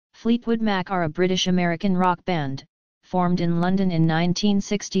Fleetwood Mac are a British-American rock band, formed in London in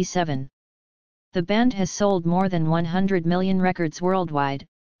 1967. The band has sold more than 100 million records worldwide,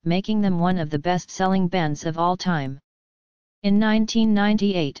 making them one of the best-selling bands of all time. In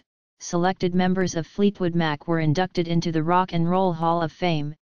 1998, selected members of Fleetwood Mac were inducted into the Rock and Roll Hall of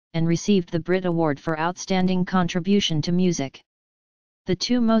Fame, and received the Brit Award for Outstanding Contribution to Music. The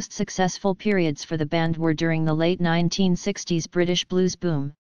two most successful periods for the band were during the late 1960s British blues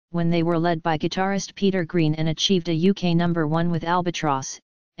boom, when they were led by guitarist Peter Green and achieved a UK #1 with Albatross,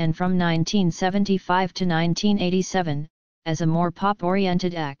 and from 1975 to 1987, as a more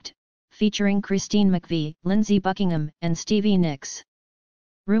pop-oriented act, featuring Christine McVie, Lindsey Buckingham, and Stevie Nicks.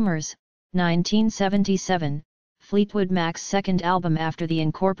 Rumours, 1977, Fleetwood Mac's second album after the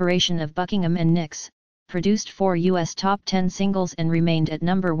incorporation of Buckingham and Nicks, produced 4 US top 10 singles and remained at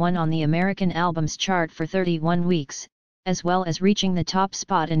 #1 on the American Albums Chart for 31 weeks, as well as reaching the top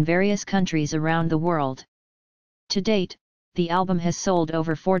spot in various countries around the world. To date, the album has sold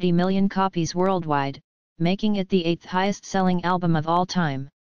over 40 million copies worldwide, making it the 8th highest-selling album of all time.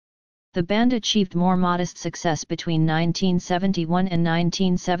 The band achieved more modest success between 1971 and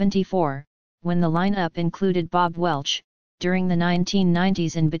 1974, when the lineup included Bob Welch, during the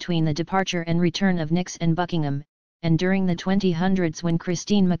 1990s and between the departure and return of Nicks and Buckingham, and during the 2000s when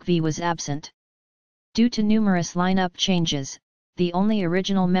Christine McVie was absent. Due to numerous lineup changes, the only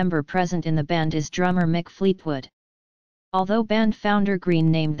original member present in the band is drummer Mick Fleetwood. Although band founder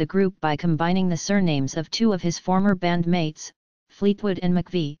Green named the group by combining the surnames of two of his former bandmates, Fleetwood and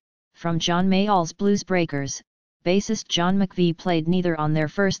McVie, from John Mayall's Blues Breakers, bassist John McVie played neither on their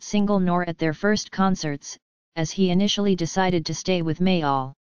first single nor at their first concerts, as he initially decided to stay with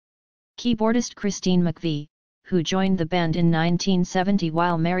Mayall. Keyboardist Christine McVie, who joined the band in 1970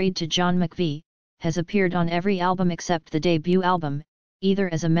 while married to John McVie, has appeared on every album except the debut album,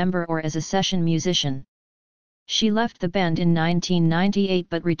 either as a member or as a session musician. She left the band in 1998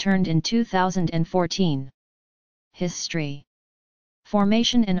 but returned in 2014. History.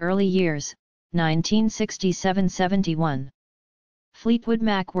 Formation and early years, 1967–71. Fleetwood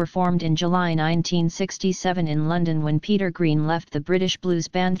Mac were formed in July 1967 in London when Peter Green left the British blues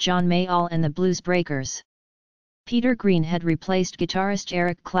band John Mayall and the Blues Breakers. Peter Green had replaced guitarist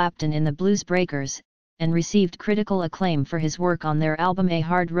Eric Clapton in the Blues Breakers, and received critical acclaim for his work on their album A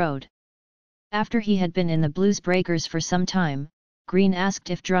Hard Road. After he had been in the Blues Breakers for some time, Green asked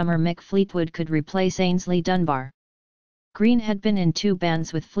if drummer Mick Fleetwood could replace Ainsley Dunbar. Green had been in two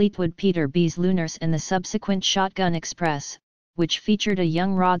bands with Fleetwood, Peter B's Lunars and the subsequent Shotgun Express, which featured a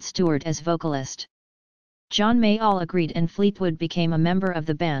young Rod Stewart as vocalist. John Mayall agreed and Fleetwood became a member of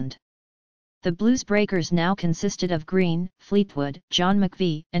the band. The Blues Breakers now consisted of Green, Fleetwood, John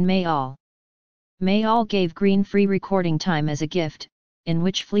McVie, and Mayall. Mayall gave Green free recording time as a gift, in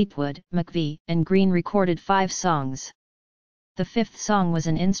which Fleetwood, McVie, and Green recorded 5 songs. The 5th song was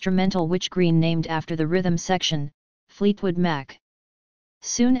an instrumental which Green named after the rhythm section, Fleetwood Mac.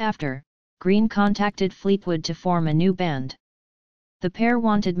 Soon after, Green contacted Fleetwood to form a new band. The pair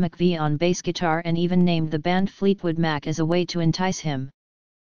wanted McVie on bass guitar and even named the band Fleetwood Mac as a way to entice him.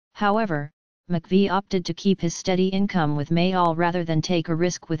 However, McVie opted to keep his steady income with Mayall rather than take a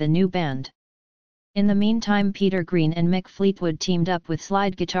risk with a new band. In the meantime, Peter Green and Mick Fleetwood teamed up with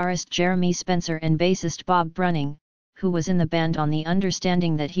slide guitarist Jeremy Spencer and bassist Bob Brunning, who was in the band on the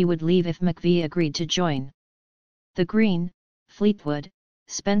understanding that he would leave if McVie agreed to join. The Green, Fleetwood,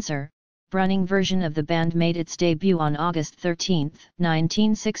 Spencer, Brunning version of the band made its debut on August 13,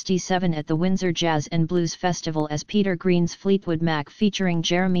 1967 at the Windsor Jazz and Blues Festival as Peter Green's Fleetwood Mac featuring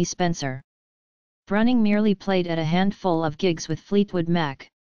Jeremy Spencer. Brunning merely played at a handful of gigs with Fleetwood Mac.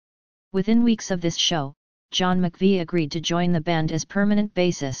 Within weeks of this show, John McVie agreed to join the band as permanent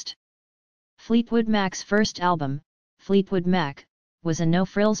bassist. Fleetwood Mac's first album, Fleetwood Mac, was a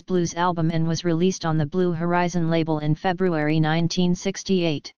no-frills blues album and was released on the Blue Horizon label in February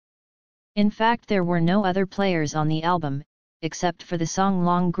 1968. In fact, there were no other players on the album, except for the song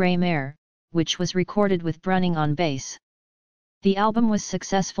Long Grey Mare, which was recorded with Brunning on bass. The album was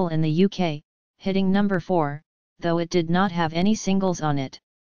successful in the UK, hitting number 4, though it did not have any singles on it.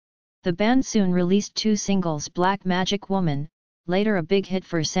 The band soon released 2 singles, Black Magic Woman, later a big hit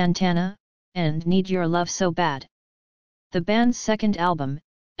for Santana, and Need Your Love So Bad. The band's second album,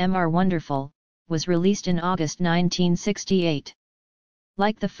 M.R. Wonderful, was released in August 1968.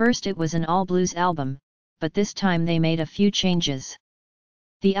 Like the first, it was an all-blues album, but this time they made a few changes.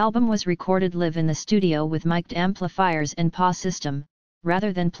 The album was recorded live in the studio with mic'd amplifiers and PA system,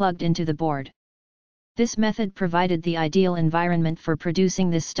 rather than plugged into the board. This method provided the ideal environment for producing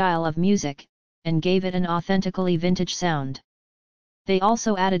this style of music, and gave it an authentically vintage sound. They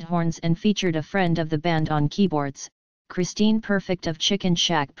also added horns and featured a friend of the band on keyboards, Christine Perfect of Chicken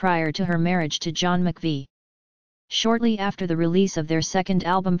Shack, prior to her marriage to John McVie. Shortly after the release of their second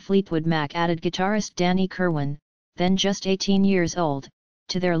album, Fleetwood Mac added guitarist Danny Kirwan, then just 18 years old,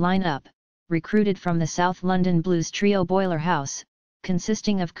 to their lineup, recruited from the South London blues trio Boiler House,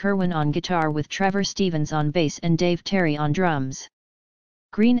 consisting of Kirwan on guitar with Trevor Stevens on bass and Dave Terry on drums.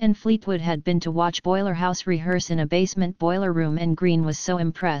 Green and Fleetwood had been to watch Boiler House rehearse in a basement boiler room, and Green was so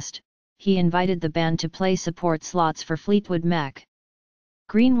impressed, he invited the band to play support slots for Fleetwood Mac.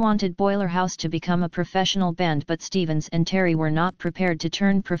 Green wanted Boiler House to become a professional band, but Stevens and Terry were not prepared to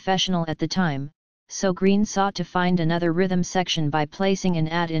turn professional at the time, so Green sought to find another rhythm section by placing an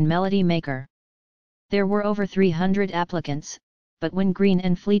ad in Melody Maker. There were over 300 applicants, but when Green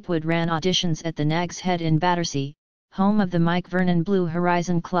and Fleetwood ran auditions at the Nag's Head in Battersea, home of the Mike Vernon Blue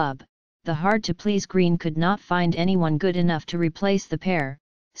Horizon Club, the hard-to-please Green could not find anyone good enough to replace the pair,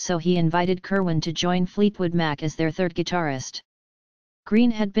 so he invited Kirwan to join Fleetwood Mac as their third guitarist.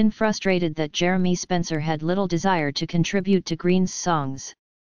 Green had been frustrated that Jeremy Spencer had little desire to contribute to Green's songs.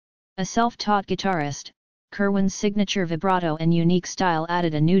 A self-taught guitarist, Kirwan's signature vibrato and unique style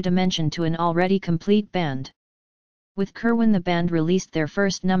added a new dimension to an already complete band. With Kirwan, the band released their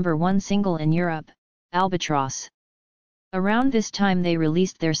first #1 single in Europe, Albatross. Around this time they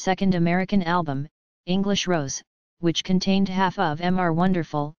released their second American album, English Rose, which contained half of Mr.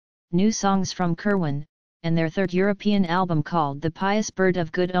 Wonderful, new songs from Kirwan, and their third European album called The Pious Bird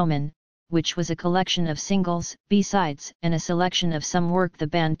of Good Omen, which was a collection of singles, B-sides, and a selection of some work the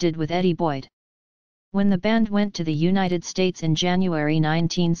band did with Eddie Boyd. When the band went to the United States in January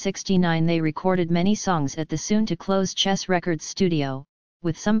 1969, they recorded many songs at the soon-to-close Chess Records studio,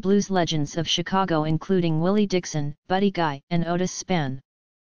 with some blues legends of Chicago including Willie Dixon, Buddy Guy, and Otis Spann.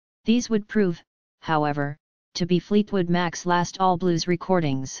 These would prove, however, to be Fleetwood Mac's last all-blues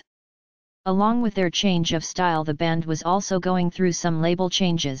recordings. Along with their change of style, the band was also going through some label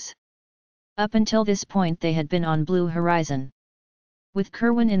changes. Up until this point they had been on Blue Horizon. With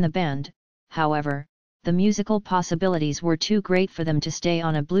Kirwan in the band, however, the musical possibilities were too great for them to stay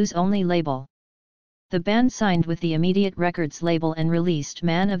on a blues-only label. The band signed with the Immediate Records label and released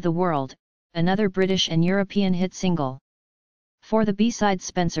Man of the World, another British and European hit single. For the B-side,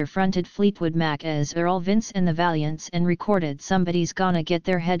 Spencer fronted Fleetwood Mac as Earl Vince and the Valiants and recorded Somebody's Gonna Get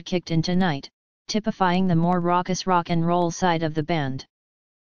Their Head Kicked In Tonight, typifying the more raucous rock and roll side of the band.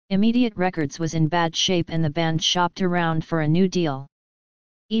 Immediate Records was in bad shape and the band shopped around for a new deal.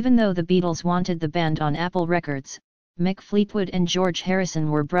 Even though the Beatles wanted the band on Apple Records, Mick Fleetwood and George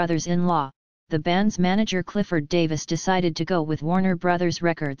Harrison were brothers-in-law. The band's manager Clifford Davis decided to go with Warner Brothers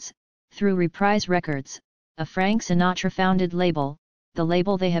Records, through Reprise Records, a Frank Sinatra-founded label, the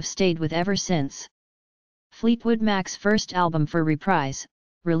label they have stayed with ever since. Fleetwood Mac's first album for Reprise,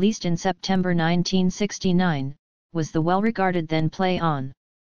 released in September 1969, was the well-regarded Then Play On.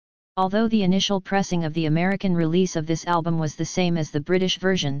 Although the initial pressing of the American release of this album was the same as the British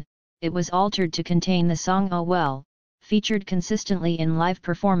version, it was altered to contain the song Oh Well, featured consistently in live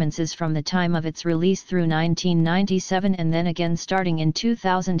performances from the time of its release through 1997 and then again starting in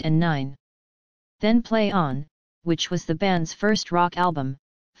 2009. Then Play On, which was the band's first rock album,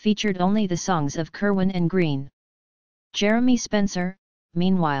 featured only the songs of Kirwan and Green. Jeremy Spencer,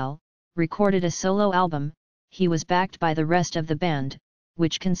 meanwhile, recorded a solo album. He was backed by the rest of the band,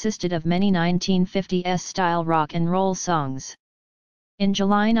 which consisted of many 1950s-style rock and roll songs. In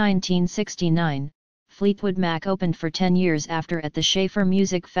July 1969, Fleetwood Mac opened for 10 years after at the Schaefer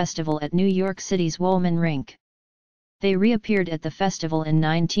Music Festival at New York City's Woolman Rink. They reappeared at the festival in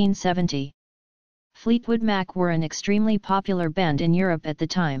 1970. Fleetwood Mac were an extremely popular band in Europe at the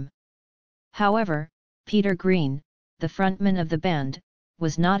time. However, Peter Green, the frontman of the band,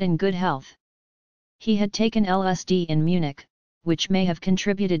 was not in good health. He had taken LSD in Munich, which may have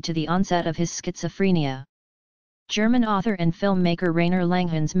contributed to the onset of his schizophrenia. German author and filmmaker Rainer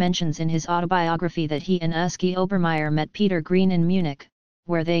Langhans mentions in his autobiography that he and Uschi Obermeier met Peter Green in Munich,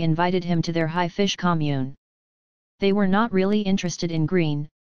 where they invited him to their Haifisch commune. They were not really interested in Green,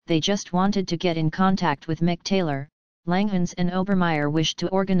 they just wanted to get in contact with Mick Taylor. Langhans and Obermeier wished to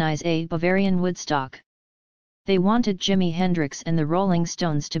organize a Bavarian Woodstock. They wanted Jimi Hendrix and the Rolling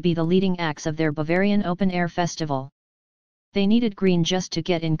Stones to be the leading acts of their Bavarian open-air festival. They needed Green just to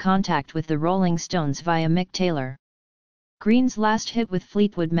get in contact with the Rolling Stones via Mick Taylor. Green's last hit with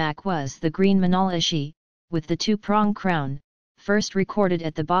Fleetwood Mac was the Green Manalishi, with the two-prong crown, first recorded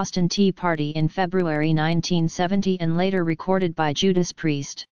at the Boston Tea Party in February 1970 and later recorded by Judas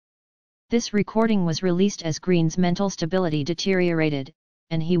Priest. This recording was released as Green's mental stability deteriorated,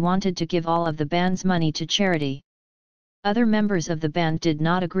 and he wanted to give all of the band's money to charity. Other members of the band did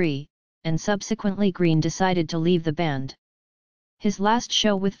not agree, and subsequently Green decided to leave the band. His last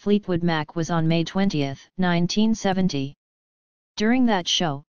show with Fleetwood Mac was on May 20, 1970. During that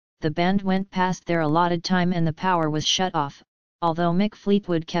show, the band went past their allotted time and the power was shut off, although Mick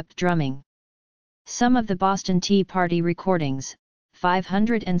Fleetwood kept drumming. Some of the Boston Tea Party recordings,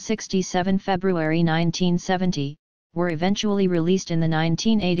 567 February 1970, were eventually released in the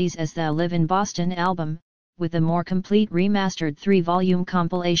 1980s as the Live in Boston album, with a more complete remastered 3-volume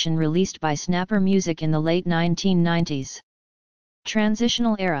compilation released by Snapper Music in the late 1990s.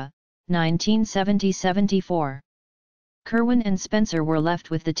 Transitional Era, 1970-74. Kerwin and Spencer were left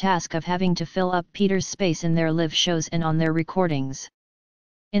with the task of having to fill up Peter's space in their live shows and on their recordings.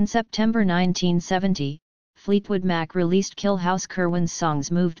 In September 1970, Fleetwood Mac released Kill House. Kerwin's songs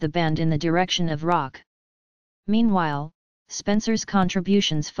moved the band in the direction of rock. Meanwhile, Spencer's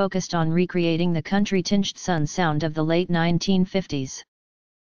contributions focused on recreating the country-tinged Sun sound of the late 1950s.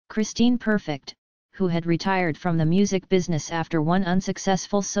 Christine Perfect, who had retired from the music business after one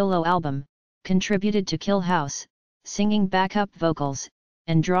unsuccessful solo album, contributed to Kill House, singing backup vocals,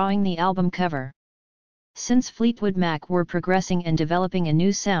 and drawing the album cover. Since Fleetwood Mac were progressing and developing a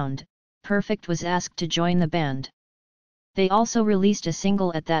new sound, Perfect was asked to join the band. They also released a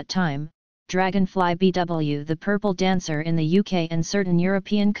single at that time, Dragonfly BW The Purple Dancer, in the UK and certain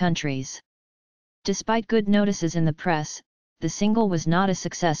European countries. Despite good notices in the press, the single was not a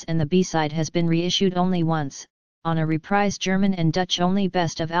success and the B-side has been reissued only once, on a reprised German and Dutch-only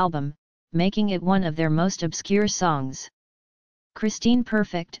best of album, making it one of their most obscure songs. Christine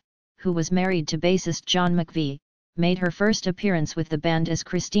Perfect, who was married to bassist John McVie, made her first appearance with the band as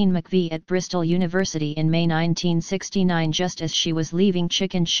Christine McVie at Bristol University in May 1969 just as she was leaving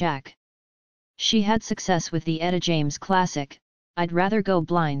Chicken Shack. She had success with the Etta James classic, I'd Rather Go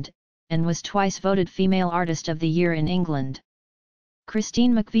Blind, and was twice voted Female Artist of the Year in England.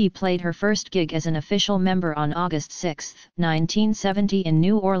 Christine McVie played her first gig as an official member on August 6, 1970 in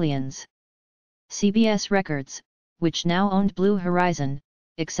New Orleans. CBS Records, which now owned Blue Horizon,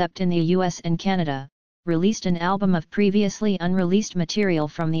 except in the US and Canada, released an album of previously unreleased material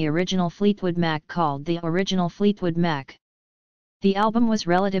from the original Fleetwood Mac called The Original Fleetwood Mac. The album was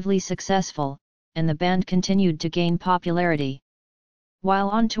relatively successful, and the band continued to gain popularity. While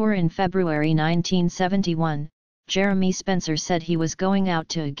on tour in February 1971, Jeremy Spencer said he was going out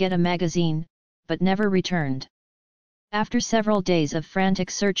to get a magazine, but never returned. After several days of frantic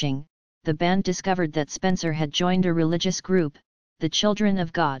searching, the band discovered that Spencer had joined a religious group, the Children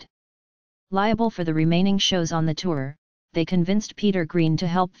of God. Liable for the remaining shows on the tour, they convinced Peter Green to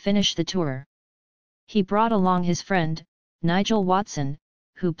help finish the tour. He brought along his friend, Nigel Watson,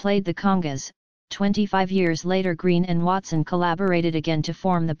 who played the congas. 25 years later Green and Watson collaborated again to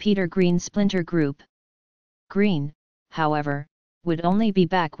form the Peter Green Splinter Group. Green, however, would only be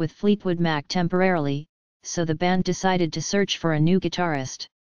back with Fleetwood Mac temporarily, so the band decided to search for a new guitarist.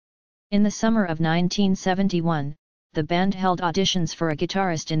 In the summer of 1971, the band held auditions for a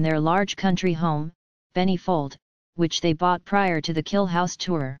guitarist in their large country home, Benny Fold, which they bought prior to the Kill House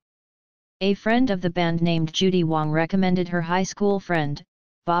tour. A friend of the band named Judy Wong recommended her high school friend,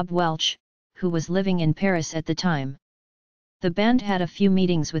 Bob Welch, who was living in Paris at the time. The band had a few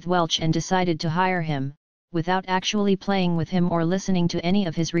meetings with Welch and decided to hire him, without actually playing with him or listening to any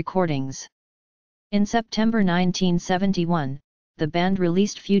of his recordings. In September 1971, the band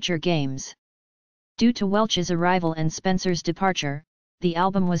released Future Games. Due to Welch's arrival and Spencer's departure, the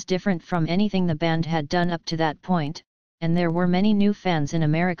album was different from anything the band had done up to that point, and there were many new fans in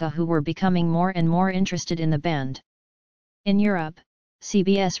America who were becoming more and more interested in the band. In Europe,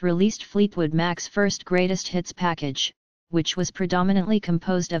 CBS released Fleetwood Mac's first greatest hits package, which was predominantly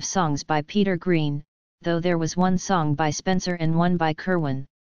composed of songs by Peter Green, though there was one song by Spencer and one by Kerwin.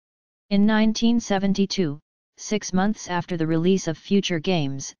 In 1972, 6 months after the release of Future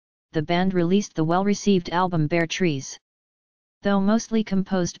Games, the band released the well-received album Bare Trees. Though mostly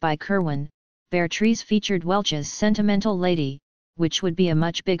composed by Kerwin, Bare Trees featured Welch's Sentimental Lady, which would be a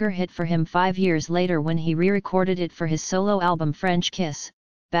much bigger hit for him 5 years later when he re-recorded it for his solo album French Kiss,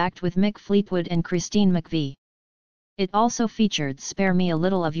 backed with Mick Fleetwood and Christine McVie. It also featured Spare Me a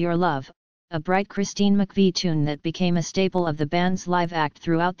Little of Your Love, a bright Christine McVie tune that became a staple of the band's live act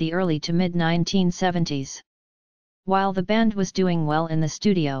throughout the early to mid-1970s. While the band was doing well in the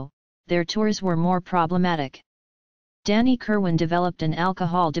studio, their tours were more problematic. Danny Kerwin developed an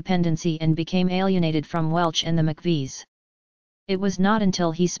alcohol dependency and became alienated from Welch and the McVies. It was not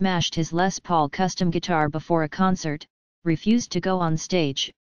until he smashed his Les Paul custom guitar before a concert, refused to go on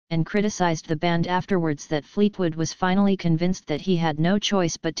stage, and criticized the band afterwards that Fleetwood was finally convinced that he had no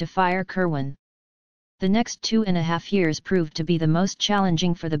choice but to fire Kerwin. The next 2.5 years proved to be the most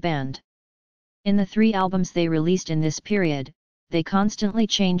challenging for the band. In the 3 albums they released in this period, they constantly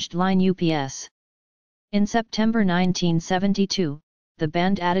changed line-ups. In September 1972, the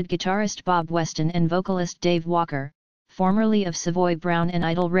band added guitarist Bob Weston and vocalist Dave Walker, formerly of Savoy Brown and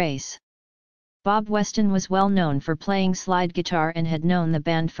Idle Race. Bob Weston was well known for playing slide guitar and had known the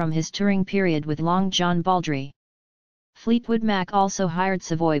band from his touring period with Long John Baldry. Fleetwood Mac also hired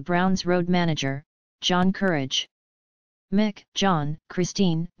Savoy Brown's road manager, John Courage. Mick, John,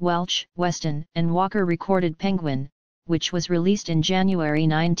 Christine, Welch, Weston, and Walker recorded Penguin, which was released in January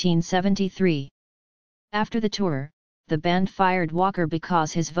 1973. After the tour, the band fired Walker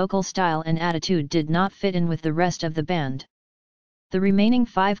because his vocal style and attitude did not fit in with the rest of the band. The remaining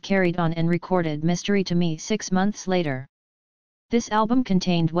 5 carried on and recorded Mystery to Me 6 months later. This album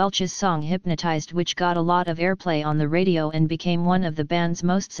contained Welch's song Hypnotized, which got a lot of airplay on the radio and became one of the band's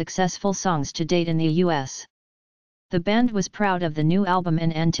most successful songs to date in the US. The band was proud of the new album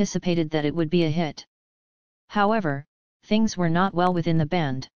and anticipated that it would be a hit. However, things were not well within the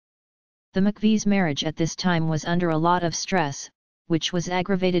band. The McVies' marriage at this time was under a lot of stress, which was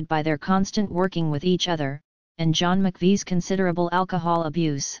aggravated by their constant working with each other, and John McVie's considerable alcohol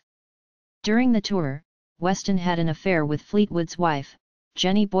abuse. During the tour, Weston had an affair with Fleetwood's wife,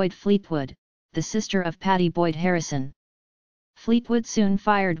 Jenny Boyd Fleetwood, the sister of Pattie Boyd Harrison. Fleetwood soon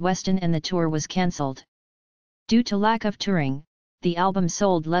fired Weston and the tour was cancelled. Due to lack of touring, the album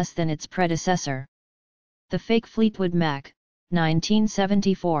sold less than its predecessor. The Fake Fleetwood Mac,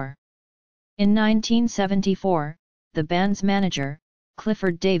 1974. In 1974, the band's manager,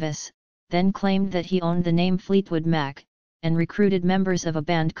 Clifford Davis, then claimed that he owned the name Fleetwood Mac, and recruited members of a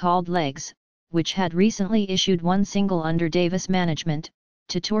band called Legs, which had recently issued one single under Davis' management,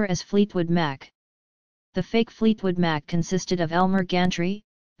 to tour as Fleetwood Mac. The Fake Fleetwood Mac consisted of Elmer Gantry,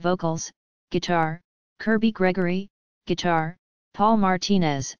 vocals, guitar, Kirby Gregory, guitar, Paul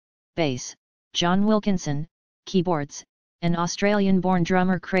Martinez, bass, John Wilkinson, keyboards, and Australian-born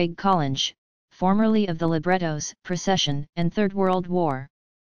drummer Craig Collinge, formerly of the Librettos, Procession, and Third World War.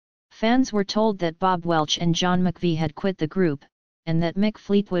 Fans were told that Bob Welch and John McVie had quit the group, and that Mick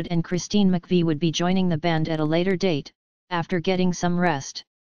Fleetwood and Christine McVie would be joining the band at a later date, after getting some rest.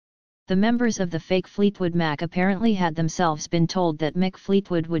 The members of the Fake Fleetwood Mac apparently had themselves been told that Mick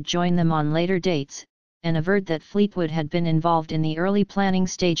Fleetwood would join them on later dates, and averred that Fleetwood had been involved in the early planning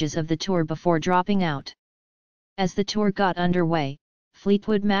stages of the tour before dropping out. As the tour got underway,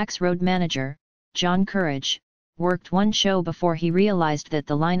 Fleetwood Mac's road manager, John Courage, worked one show before he realized that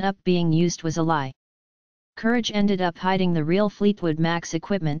the lineup being used was a lie. Courage ended up hiding the real Fleetwood Mac's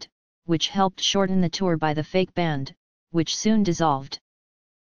equipment, which helped shorten the tour by the fake band, which soon dissolved.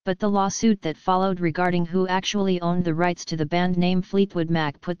 But the lawsuit that followed regarding who actually owned the rights to the band name Fleetwood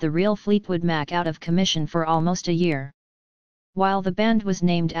Mac put the real Fleetwood Mac out of commission for almost a year. While the band was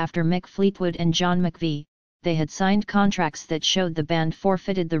named after Mick Fleetwood and John McVie, they had signed contracts that showed the band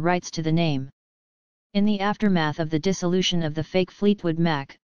forfeited the rights to the name. In the aftermath of the dissolution of the Fake Fleetwood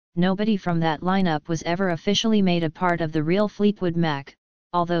Mac, nobody from that lineup was ever officially made a part of the real Fleetwood Mac,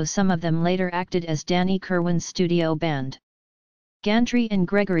 although some of them later acted as Danny Kirwan's studio band. Gantry and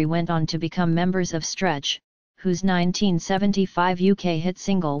Gregory went on to become members of Stretch, whose 1975 UK hit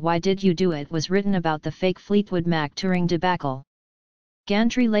single Why Did You Do It was written about the Fake Fleetwood Mac touring debacle.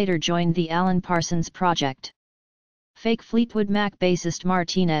 Gantry later joined the Alan Parsons Project. Fake Fleetwood Mac bassist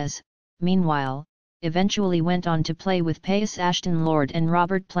Martinez, meanwhile, eventually went on to play with Pace Ashton Lord and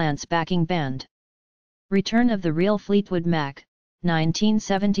Robert Plant's backing band. Return of the Real Fleetwood Mac,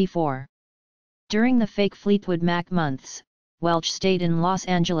 1974. During the Fake Fleetwood Mac months, Welch stayed in Los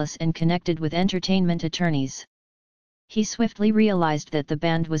Angeles and connected with entertainment attorneys. He swiftly realized that the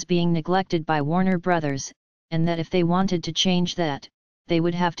band was being neglected by Warner Brothers, and that if they wanted to change that, they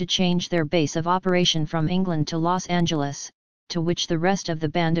would have to change their base of operation from England to Los Angeles, to which the rest of the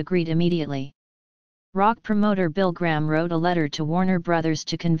band agreed immediately. Rock promoter Bill Graham wrote a letter to Warner Brothers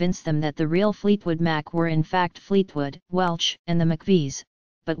to convince them that the real Fleetwood Mac were in fact Fleetwood, Welch, and the McVies,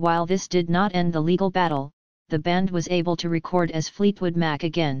 but while this did not end the legal battle, the band was able to record as Fleetwood Mac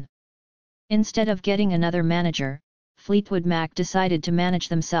again. Instead of getting another manager, Fleetwood Mac decided to manage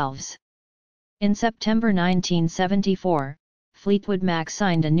themselves. In September 1974, Fleetwood Mac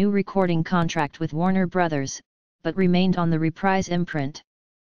signed a new recording contract with Warner Brothers, but remained on the Reprise imprint.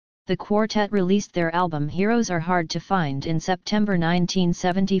 The quartet released their album Heroes Are Hard to Find in September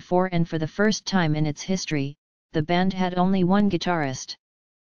 1974, and for the first time in its history, the band had only one guitarist.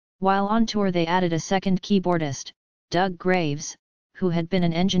 While on tour they added a second keyboardist, Doug Graves, who had been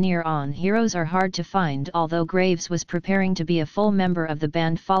an engineer on Heroes Are Hard to Find, although Graves was preparing to be a full member of the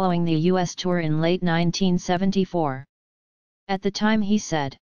band following the US tour in late 1974. At the time he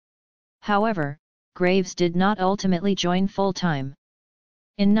said. However, Graves did not ultimately join full-time.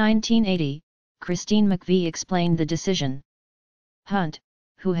 In 1980, Christine McVie explained the decision. Hunt,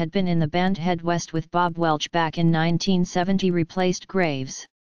 who had been in the band Head West with Bob Welch back in 1970, replaced Graves.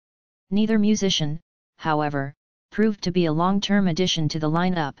 Neither musician, however, proved to be a long-term addition to the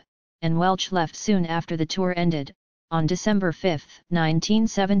lineup, and Welch left soon after the tour ended, on December 5,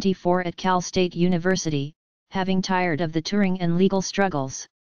 1974 at Cal State University, having tired of the touring and legal struggles.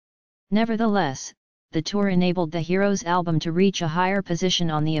 Nevertheless, the tour enabled the Heroes album to reach a higher position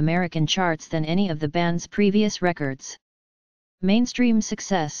on the American charts than any of the band's previous records. Mainstream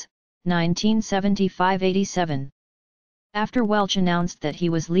success, 1975-87. After Welch announced that he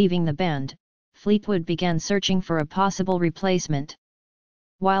was leaving the band, Fleetwood began searching for a possible replacement.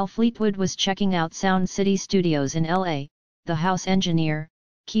 While Fleetwood was checking out Sound City Studios in LA, the house engineer,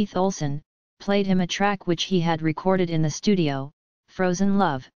 Keith Olsen, played him a track which he had recorded in the studio, Frozen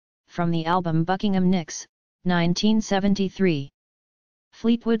Love, from the album Buckingham Nicks, 1973.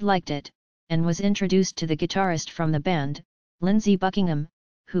 Fleetwood liked it, and was introduced to the guitarist from the band, Lindsey Buckingham,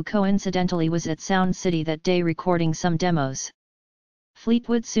 who coincidentally was at Sound City that day recording some demos.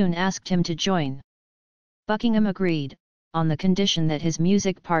 Fleetwood soon asked him to join. Buckingham agreed, on the condition that his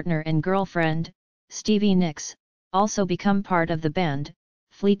music partner and girlfriend, Stevie Nicks, also become part of the band.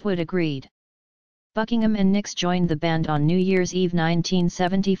 Fleetwood agreed. Buckingham and Nicks joined the band on New Year's Eve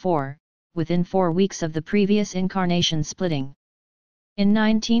 1974, within 4 weeks of the previous incarnation splitting. In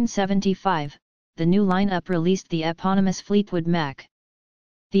 1975, the new lineup released the eponymous Fleetwood Mac.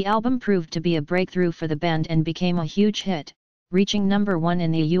 The album proved to be a breakthrough for the band and became a huge hit, reaching number 1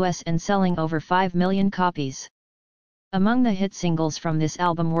 in the US and selling over 5 million copies. Among the hit singles from this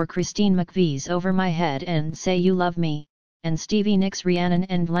album were Christine McVie's Over My Head and Say You Love Me, and Stevie Nicks' Rhiannon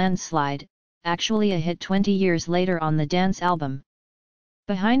and Landslide, actually a hit 20 years later on the dance album.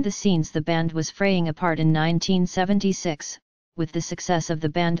 Behind the scenes, the band was fraying apart in 1976. With the success of the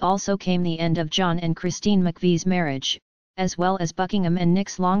band also came the end of John and Christine McVie's marriage, as well as Buckingham and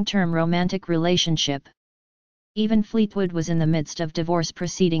Nicks' long-term romantic relationship. Even Fleetwood was in the midst of divorce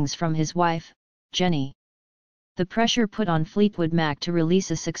proceedings from his wife, Jenny. The pressure put on Fleetwood Mac to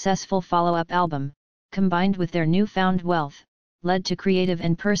release a successful follow-up album, combined with their newfound wealth, led to creative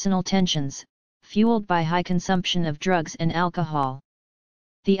and personal tensions, fueled by high consumption of drugs and alcohol.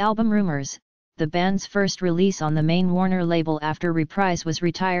 The album Rumors, the band's first release on the main Warner label after Reprise was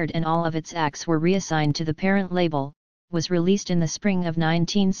retired and all of its acts were reassigned to the parent label, was released in the spring of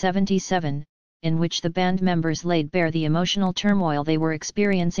 1977, in which the band members laid bare the emotional turmoil they were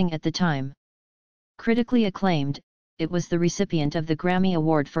experiencing at the time. Critically acclaimed, it was the recipient of the Grammy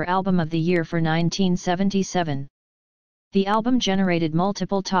Award for Album of the Year for 1977. The album generated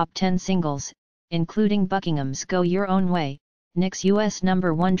multiple top 10 singles, including Buckingham's Go Your Own Way, Nicks' US No.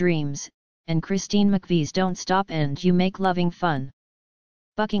 1 Dreams, and Christine McVie's Don't Stop and You Make Loving Fun.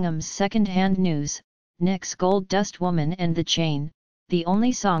 Buckingham's Second-Hand News, Nicks' Gold Dust Woman and The Chain, the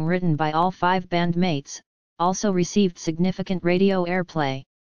only song written by all 5 bandmates, also received significant radio airplay.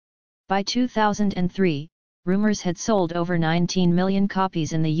 By 2003, Rumors had sold over 19 million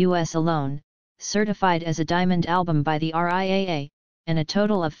copies in the US alone, certified as a diamond album by the RIAA, and a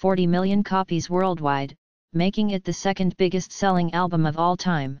total of 40 million copies worldwide, making it the second biggest selling album of all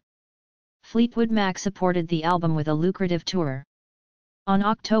time. Fleetwood Mac supported the album with a lucrative tour. On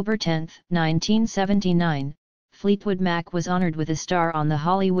October 10, 1979, Fleetwood Mac was honored with a star on the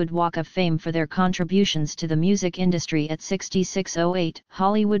Hollywood Walk of Fame for their contributions to the music industry at 6608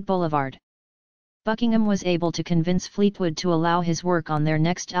 Hollywood Boulevard. Buckingham was able to convince Fleetwood to allow his work on their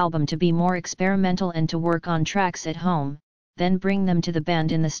next album to be more experimental and to work on tracks at home, then bring them to the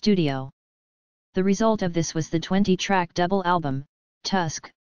band in the studio. The result of this was the 20-track double album, Tusk,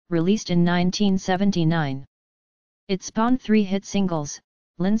 released in 1979. It spawned 3 hit singles,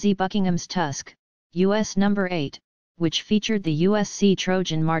 Lindsey Buckingham's Tusk, US No. 8, which featured the USC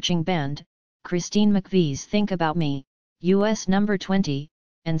Trojan Marching Band, Christine McVie's Think About Me, US No. 20,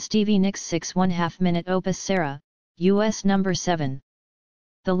 and Stevie Nicks' 6.5-minute opus Sarah, US No. 7.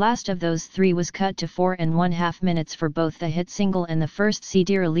 The last of those 3 was cut to 4.5 minutes for both the hit single and the first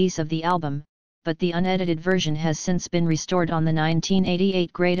CD release of the album, but the unedited version has since been restored on the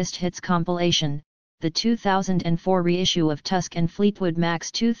 1988 Greatest Hits compilation, the 2004 reissue of Tusk and Fleetwood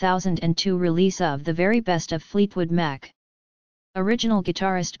Mac's 2002 release of The Very Best of Fleetwood Mac. Original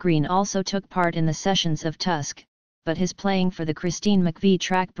guitarist Green also took part in the sessions of Tusk, but his playing for the Christine McVie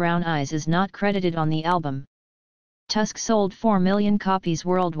track Brown Eyes is not credited on the album. Tusk sold 4 million copies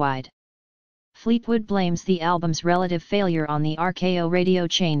worldwide. Fleetwood blames the album's relative failure on the RKO radio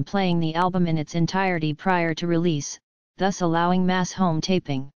chain playing the album in its entirety prior to release, thus allowing mass home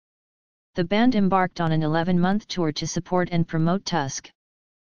taping. The band embarked on an 11-month tour to support and promote Tusk.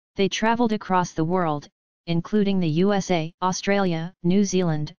 They traveled across the world, including the USA, Australia, New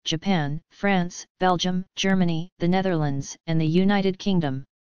Zealand, Japan, France, Belgium, Germany, the Netherlands, and the United Kingdom.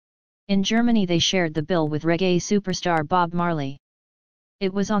 In Germany they shared the bill with reggae superstar Bob Marley.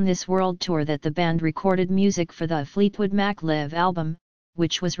 It was on this world tour that the band recorded music for the Fleetwood Mac Live album,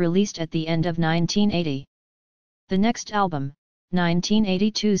 which was released at the end of 1980. The next album,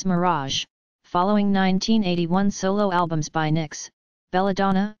 1982's Mirage, following 1981 solo albums by Nix,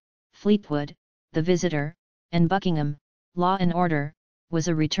 Belladonna, Fleetwood, The Visitor, and Buckingham, Law and Order, was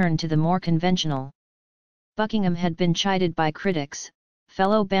a return to the more conventional. Buckingham had been chided by critics,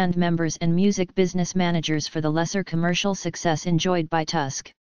 fellow band members and music business managers for the lesser commercial success enjoyed by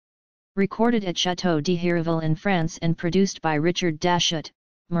Tusk. Recorded at Château de Hérouville in France and produced by Richard Dashut,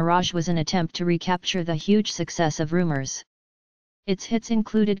 Mirage was an attempt to recapture the huge success of Rumours. Its hits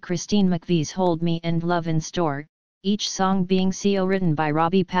included Christine McVie's Hold Me and Love in Store, each song being co-written by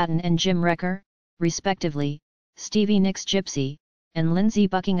Robbie Patton and Jim Wrecker, respectively, Stevie Nicks' Gypsy, and Lindsey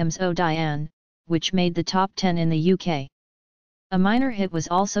Buckingham's Oh Diane, which made the top 10 in the UK. A minor hit was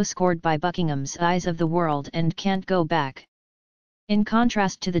also scored by Buckingham's Eyes of the World and Can't Go Back. In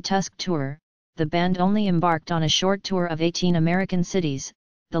contrast to the Tusk tour, the band only embarked on a short tour of 18 American cities,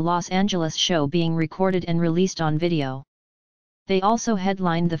 the Los Angeles show being recorded and released on video. They also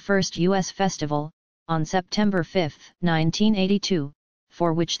headlined the first U.S. festival, on September 5, 1982,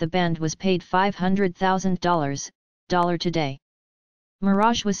 for which the band was paid $500,000, dollar today.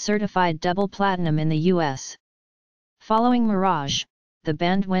 Mirage was certified double platinum in the U.S. Following Mirage, the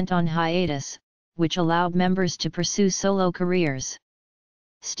band went on hiatus, which allowed members to pursue solo careers.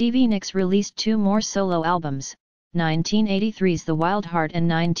 Stevie Nicks released 2 more solo albums, 1983's The Wild Heart and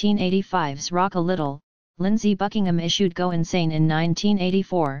 1985's Rock a Little. Lindsey Buckingham issued Go Insane in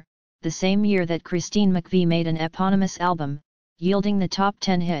 1984, the same year that Christine McVie made an eponymous album, yielding the top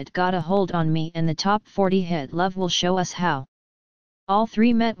 10 hit Got a Hold on Me and the top 40 hit Love Will Show Us How. All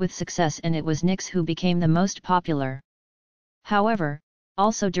 3 met with success and it was Nicks who became the most popular. However,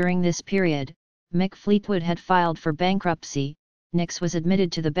 also during this period, Mick Fleetwood had filed for bankruptcy, Nicks was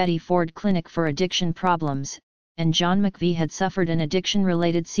admitted to the Betty Ford Clinic for addiction problems, and John McVie had suffered an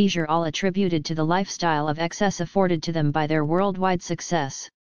addiction-related seizure, all attributed to the lifestyle of excess afforded to them by their worldwide success.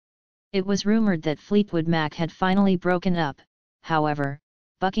 It was rumored that Fleetwood Mac had finally broken up, however,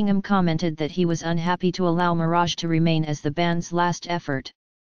 Buckingham commented that he was unhappy to allow Mirage to remain as the band's last effort.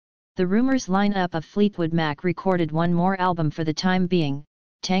 The Rumours lineup of Fleetwood Mac recorded one more album for the time being,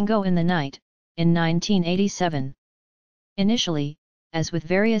 Tango in the Night, in 1987. Initially, as with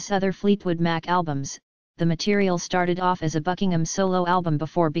various other Fleetwood Mac albums, the material started off as a Buckingham solo album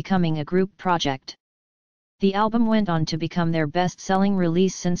before becoming a group project. The album went on to become their best-selling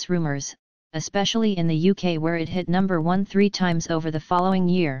release since Rumours, especially in the UK where it hit number 1 3 times over the following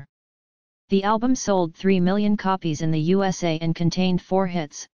year. The album sold 3 million copies in the USA and contained 4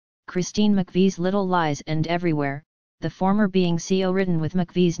 hits, Christine McVie's Little Lies and Everywhere, the former being co-written with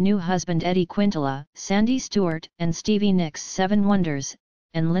McVie's new husband Eddie Quintela, Sandy Stewart and Stevie Nicks' 7 Wonders,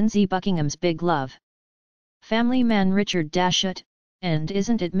 and Lindsey Buckingham's Big Love. Family Man Richard Dashut, and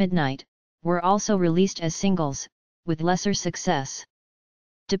Isn't It Midnight, were also released as singles, with lesser success.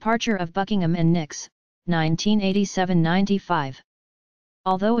 Departure of Buckingham and Nicks, 1987-95.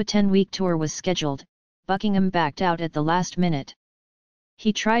 Although a 10-week tour was scheduled, Buckingham backed out at the last minute.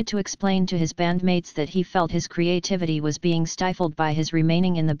 He tried to explain to his bandmates that he felt his creativity was being stifled by his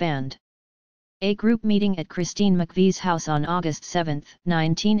remaining in the band. A group meeting at Christine McVie's house on August 7,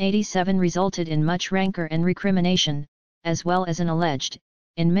 1987 resulted in much rancor and recrimination, as well as an alleged,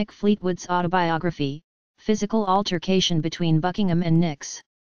 in Mick Fleetwood's autobiography, physical altercation between Buckingham and Nicks.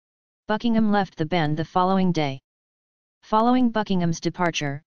 Buckingham left the band the following day. Following Buckingham's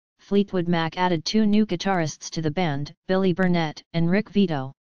departure, Fleetwood Mac added 2 new guitarists to the band, Billy Burnett and Rick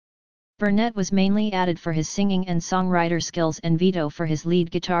Vito. Burnett was mainly added for his singing and songwriter skills and Vito for his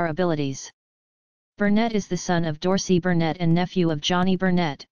lead guitar abilities. Burnett is the son of Dorsey Burnett and nephew of Johnny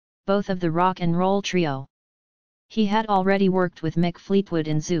Burnett, both of the rock and roll trio. He had already worked with Mick Fleetwood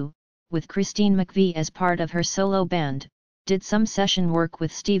in Zoo, with Christine McVie as part of her solo band, did some session work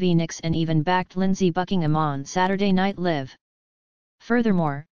with Stevie Nicks and even backed Lindsey Buckingham on Saturday Night Live.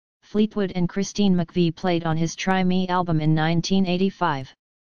 Furthermore, Fleetwood and Christine McVie played on his Try Me album in 1985.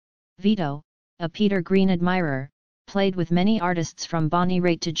 Vito, a Peter Green admirer, played with many artists from Bonnie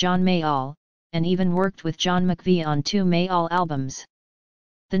Raitt to John Mayall, and even worked with John McVie on 2 Mayall albums.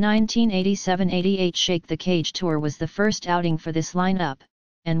 The 1987-88 Shake the Cage tour was the first outing for this lineup,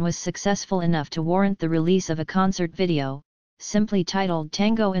 and was successful enough to warrant the release of a concert video, simply titled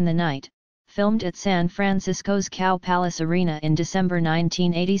Tango in the Night, filmed at San Francisco's Cow Palace Arena in December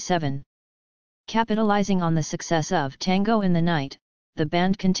 1987. Capitalizing on the success of Tango in the Night, the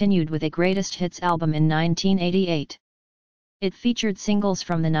band continued with a greatest hits album in 1988. It featured singles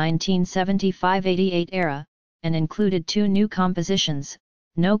from the 1975-88 era, and included 2 new compositions,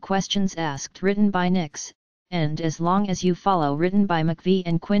 No Questions Asked written by Nix, and As Long As You Follow written by McVie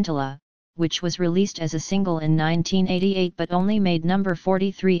and Quintela, which was released as a single in 1988 but only made number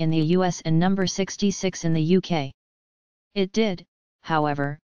 43 in the US and number 66 in the UK. It did,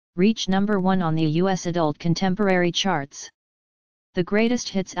 however, reach number 1 on the US adult contemporary charts. The Greatest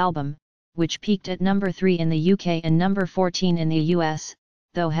Hits album, which peaked at number 3 in the UK and number 14 in the US,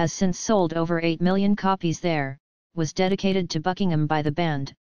 though has since sold over 8 million copies there, was dedicated to Buckingham by the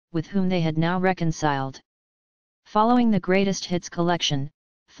band, with whom they had now reconciled. Following the Greatest Hits collection,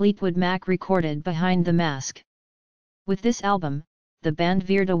 Fleetwood Mac recorded Behind the Mask. With this album, the band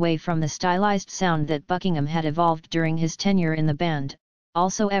veered away from the stylized sound that Buckingham had evolved during his tenure in the band,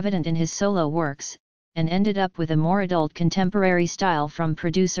 also evident in his solo works, and ended up with a more adult contemporary style from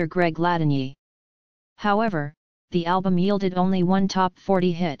producer Greg Ladagny. However, the album yielded only one top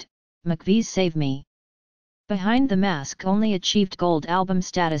 40 hit, McVie's Save Me. Behind the Mask only achieved gold album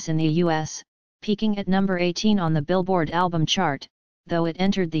status in the US, peaking at number 18 on the Billboard album chart, though it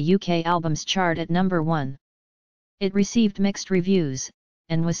entered the UK albums chart at number 1. It received mixed reviews,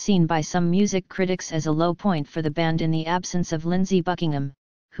 and was seen by some music critics as a low point for the band in the absence of Lindsey Buckingham,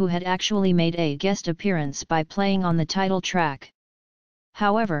 who had actually made a guest appearance by playing on the title track.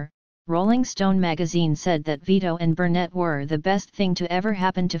 However, Rolling Stone magazine said that Vito and Burnett were the best thing to ever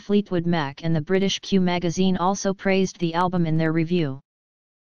happen to Fleetwood Mac, and the British Q magazine also praised the album in their review.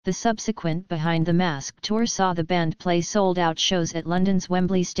 The subsequent Behind the Mask tour saw the band play sold-out shows at London's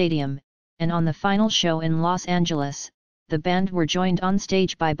Wembley Stadium, and on the final show in Los Angeles, the band were joined on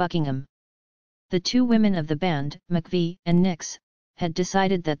stage by Buckingham. The 2 women of the band, McVie and Nix, had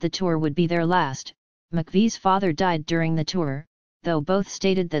decided that the tour would be their last. McVie's father died during the tour, though both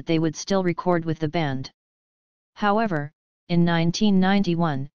stated that they would still record with the band. However, in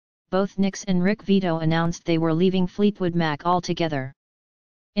 1991, both Nix and Rick Vito announced they were leaving Fleetwood Mac altogether.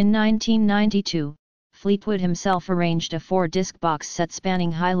 In 1992, Fleetwood himself arranged a 4-disc box set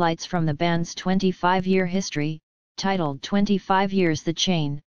spanning highlights from the band's 25-year history, titled 25 Years The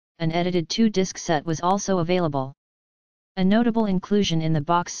Chain. An edited 2-disc set was also available. A notable inclusion in the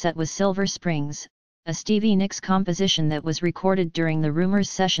box set was Silver Springs, a Stevie Nicks composition that was recorded during the Rumours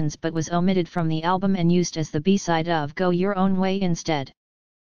sessions but was omitted from the album and used as the B-side of Go Your Own Way instead.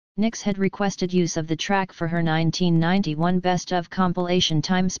 Nicks had requested use of the track for her 1991 Best Of compilation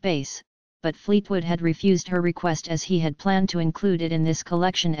Time Space, but Fleetwood had refused her request as he had planned to include it in this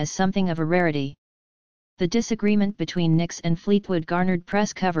collection as something of a rarity. The disagreement between Nicks and Fleetwood garnered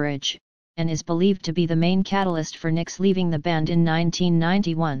press coverage, and is believed to be the main catalyst for Nicks leaving the band in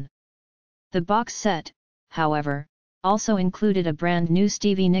 1991. The box set, however, also included a brand new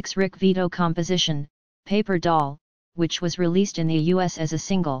Stevie Nicks Rick Vito composition, Paper Doll, which was released in the US as a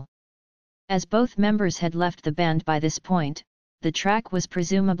single. As both members had left the band by this point, the track was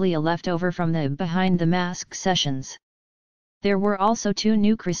presumably a leftover from the Behind the Mask sessions. There were also 2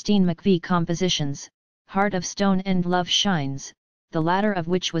 new Christine McVie compositions, Heart of Stone and Love Shines, the latter of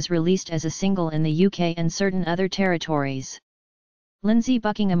which was released as a single in the UK and certain other territories. Lindsey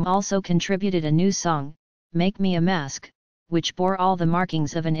Buckingham also contributed a new song, Make Me a Mask, which bore all the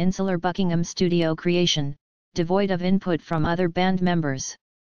markings of an insular Buckingham studio creation, devoid of input from other band members.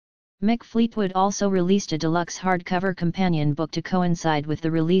 Mick Fleetwood also released a deluxe hardcover companion book to coincide with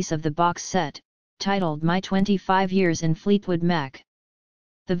the release of the box set, titled My 25 Years in Fleetwood Mac.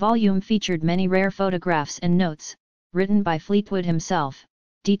 The volume featured many rare photographs and notes, written by Fleetwood himself,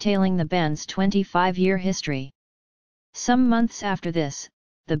 detailing the band's 25-year history. Some months after this,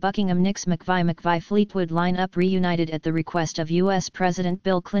 the Buckingham Nicks McVie Fleetwood lineup reunited at the request of U.S. President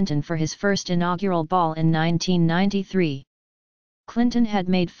Bill Clinton for his first inaugural ball in 1993. Clinton had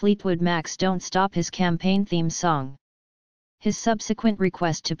made Fleetwood Mac's Don't Stop his campaign theme song. His subsequent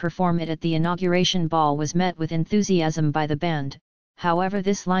request to perform it at the inauguration ball was met with enthusiasm by the band, however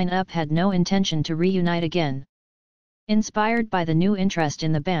this lineup had no intention to reunite again. Inspired by the new interest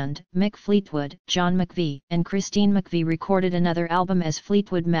in the band, Mick Fleetwood, John McVie, and Christine McVie recorded another album as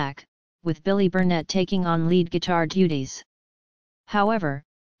Fleetwood Mac, with Billy Burnett taking on lead guitar duties. However,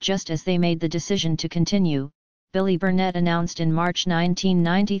 just as they made the decision to continue, Billy Burnett announced in March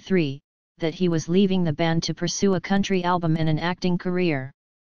 1993, that he was leaving the band to pursue a country album and an acting career.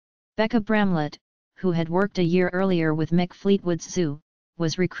 Becca Bramlett, who had worked a year earlier with Mick Fleetwood's Zoo,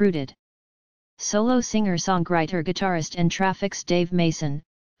 was recruited. Solo singer-songwriter, guitarist and Traffic's Dave Mason,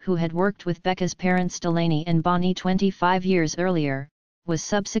 who had worked with Becca's parents Delaney and Bonnie 25 years earlier, was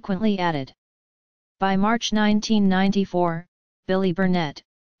subsequently added. By March 1994, Billy Burnett,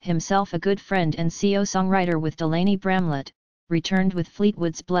 himself a good friend and co-songwriter with Delaney Bramlett, returned with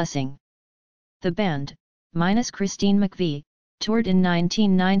Fleetwood's Blessing. The band, minus Christine McVie, toured in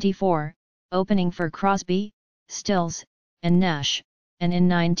 1994, opening for Crosby, Stills, and Nash, and in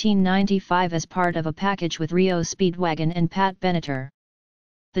 1995 as part of a package with Rio Speedwagon and Pat Benatar.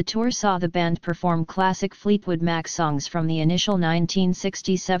 The tour saw the band perform classic Fleetwood Mac songs from the initial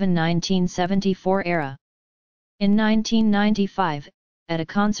 1967-1974 era. In 1995, at a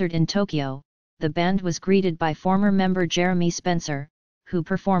concert in Tokyo, the band was greeted by former member Jeremy Spencer, who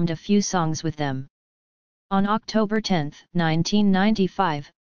performed a few songs with them. On October 10, 1995,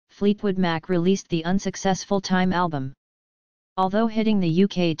 Fleetwood Mac released the unsuccessful Time album. Although hitting the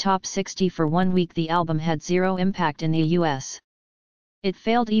UK Top 60 for 1 week, the album had zero impact in the US. It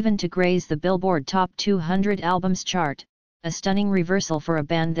failed even to graze the Billboard Top 200 Albums chart, a stunning reversal for a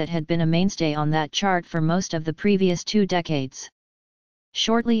band that had been a mainstay on that chart for most of the previous 2 decades.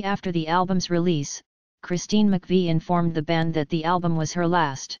 Shortly after the album's release, Christine McVie informed the band that the album was her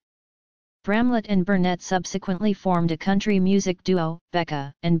last. Bramlett and Burnett subsequently formed a country music duo,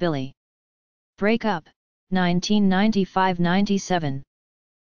 Becca and Billy. Breakup, 1995-97.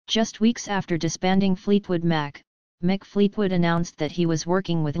 Just weeks after disbanding Fleetwood Mac, Mick Fleetwood announced that he was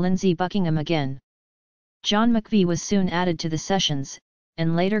working with Lindsey Buckingham again. John McVie was soon added to the sessions,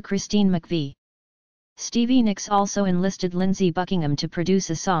 and later Christine McVie. Stevie Nicks also enlisted Lindsey Buckingham to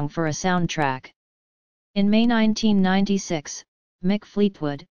produce a song for a soundtrack. In May 1996, Mick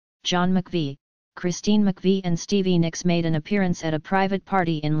Fleetwood, John McVie, Christine McVie and Stevie Nicks made an appearance at a private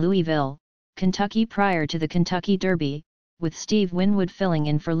party in Louisville, Kentucky prior to the Kentucky Derby, with Steve Winwood filling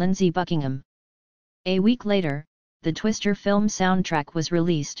in for Lindsey Buckingham. A week later, the Twister film soundtrack was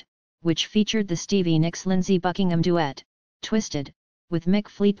released, which featured the Stevie Nicks-Lindsey Buckingham duet, Twisted, with Mick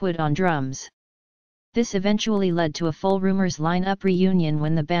Fleetwood on drums. This eventually led to a full Rumours lineup reunion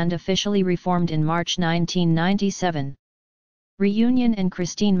when the band officially reformed in March 1997. Reunion and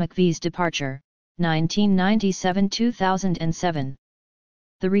Christine McVie's departure, 1997-2007.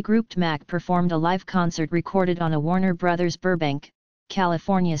 The regrouped Mac performed a live concert recorded on a Warner Bros. Burbank,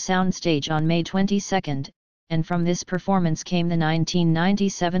 California soundstage on May 22, and from this performance came the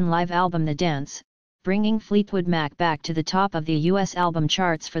 1997 live album The Dance, bringing Fleetwood Mac back to the top of the US album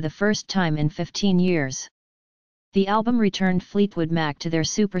charts for the first time in 15 years. The album returned Fleetwood Mac to their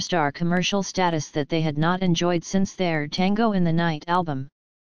superstar commercial status that they had not enjoyed since their Tango in the Night album.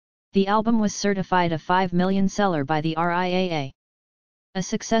 The album was certified a 5 million seller by the RIAA. A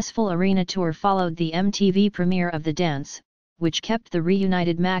successful arena tour followed the MTV premiere of The Dance, which kept the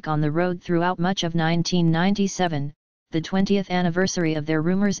reunited Mac on the road throughout much of 1997, the 20th anniversary of their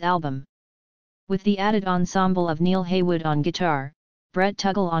Rumours album. With the added ensemble of Neil Haywood on guitar, Brett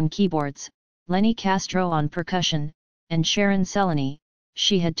Tuggle on keyboards, Lenny Castro on percussion, and Sharon Celeny,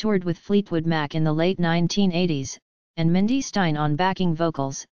 she had toured with Fleetwood Mac in the late 1980s, and Mindy Stein on backing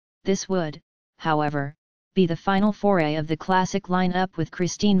vocals. This would, however, be the final foray of the classic lineup with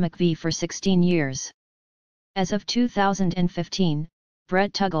Christine McVie for 16 years. As of 2015,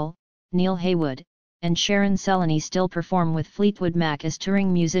 Brett Tuggle, Neil Haywood, and Sharon Celeny still perform with Fleetwood Mac as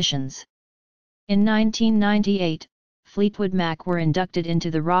touring musicians. In 1998, Fleetwood Mac were inducted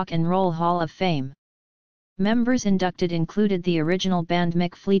into the Rock and Roll Hall of Fame. Members inducted included the original band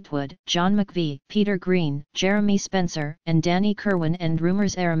Mick Fleetwood, John McVie, Peter Green, Jeremy Spencer, and Danny Kirwan, and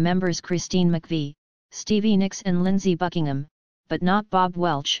Rumours era members Christine McVie, Stevie Nicks and Lindsey Buckingham, but not Bob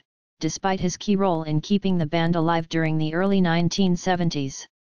Welch, despite his key role in keeping the band alive during the early 1970s.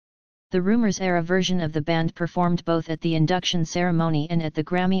 The Rumours era version of the band performed both at the induction ceremony and at the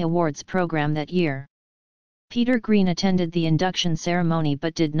Grammy Awards program that year. Peter Green attended the induction ceremony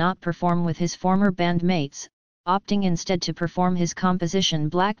but did not perform with his former bandmates, opting instead to perform his composition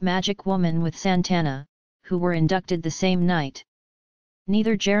Black Magic Woman with Santana, who were inducted the same night.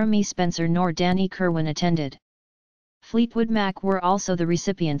 Neither Jeremy Spencer nor Danny Kirwan attended. Fleetwood Mac were also the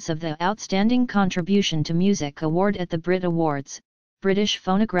recipients of the Outstanding Contribution to Music Award at the Brit Awards, British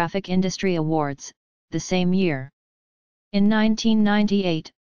Phonographic Industry Awards, the same year. In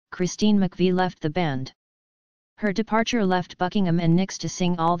 1998, Christine McVie left the band. Her departure left Buckingham and Nicks to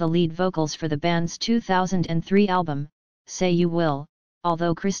sing all the lead vocals for the band's 2003 album, Say You Will,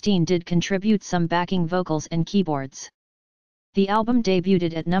 although Christine did contribute some backing vocals and keyboards. The album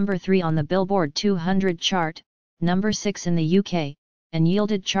debuted at number 3 on the Billboard 200 chart, number 6 in the UK, and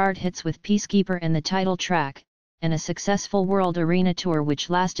yielded chart hits with Peacekeeper and the title track, and a successful world arena tour which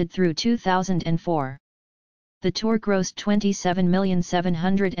lasted through 2004. The tour grossed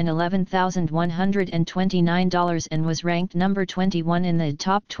 $27,711,129 and was ranked number 21 in the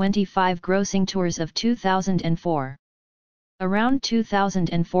top 25 grossing tours of 2004. Around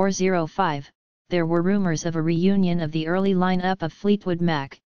 2004-05, there were rumors of a reunion of the early lineup of Fleetwood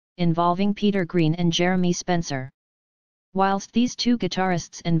Mac, involving Peter Green and Jeremy Spencer. Whilst these two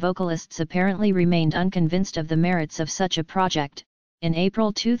guitarists and vocalists apparently remained unconvinced of the merits of such a project, in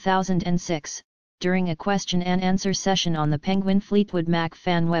April 2006, during a question-and-answer session on the Penguin Fleetwood Mac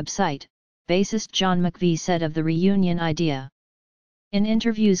fan website, bassist John McVie said of the reunion idea. In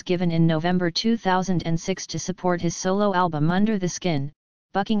interviews given in November 2006 to support his solo album Under the Skin,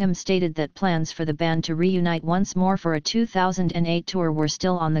 Buckingham stated that plans for the band to reunite once more for a 2008 tour were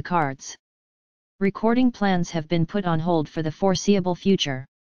still on the cards. Recording plans have been put on hold for the foreseeable future.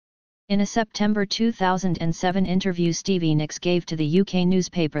 In a September 2007 interview Stevie Nicks gave to the UK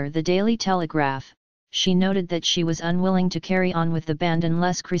newspaper The Daily Telegraph, she noted that she was unwilling to carry on with the band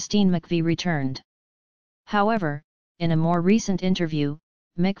unless Christine McVie returned. However, in a more recent interview,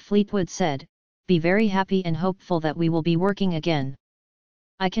 Mick Fleetwood said, "Be very happy and hopeful that we will be working again.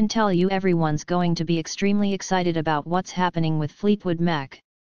 I can tell you everyone's going to be extremely excited about what's happening with Fleetwood Mac."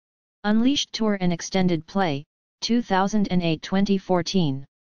 Unleashed Tour and Extended Play, 2008-2014.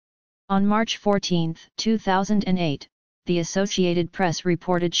 On March 14, 2008, the Associated Press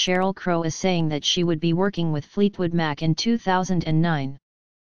reported Sheryl Crow as saying that she would be working with Fleetwood Mac in 2009.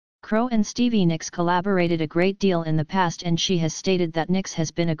 Crow and Stevie Nicks collaborated a great deal in the past, and she has stated that Nicks has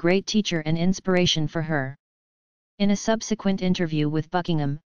been a great teacher and inspiration for her. In a subsequent interview with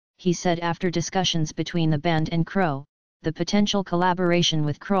Buckingham, he said after discussions between the band and Crow, the potential collaboration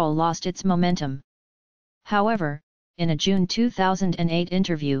with Crow lost its momentum. However, in a June 2008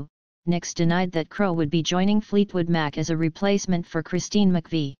 interview, Nicks denied that Crow would be joining Fleetwood Mac as a replacement for Christine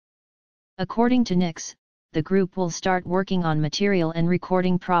McVie. According to Nicks, the group will start working on material and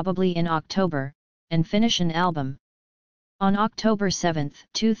recording probably in October, and finish an album. On October 7,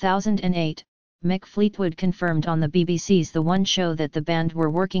 2008, Mick Fleetwood confirmed on the BBC's The One show that the band were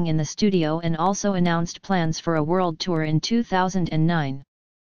working in the studio and also announced plans for a world tour in 2009.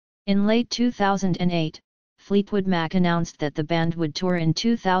 In late 2008, Fleetwood Mac announced that the band would tour in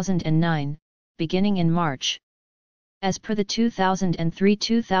 2009, beginning in March. As per the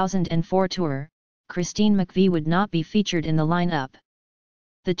 2003-2004 tour, Christine McVie would not be featured in the lineup.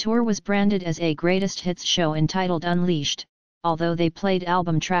 The tour was branded as a greatest hits show entitled Unleashed, although they played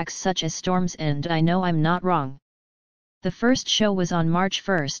album tracks such as Storms and I Know I'm Not Wrong. The first show was on March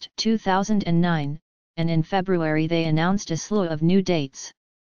 1, 2009, and in February they announced a slew of new dates.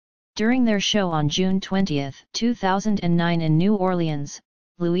 During their show on June 20, 2009 in New Orleans,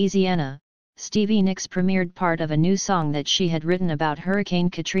 Louisiana, Stevie Nicks premiered part of a new song that she had written about Hurricane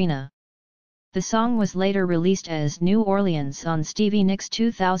Katrina. The song was later released as New Orleans on Stevie Nicks'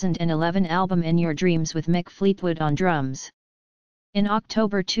 2011 album In Your Dreams with Mick Fleetwood on drums. In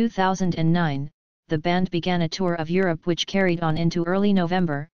October 2009, the band began a tour of Europe which carried on into early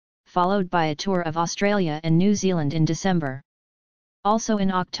November, followed by a tour of Australia and New Zealand in December. Also in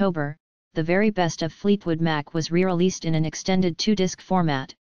October, The Very Best of Fleetwood Mac was re-released in an extended 2-disc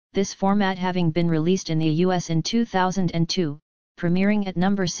format, this format having been released in the US in 2002, premiering at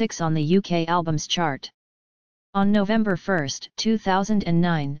number 6 on the UK Albums Chart. On November 1,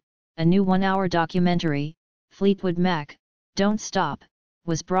 2009, a new 1-hour documentary, Fleetwood Mac, Don't Stop,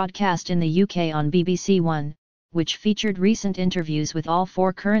 was broadcast in the UK on BBC One, which featured recent interviews with all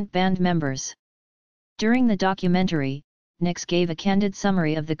 4 current band members. During the documentary, Nicks gave a candid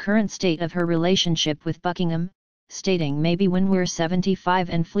summary of the current state of her relationship with Buckingham, stating, "Maybe when we're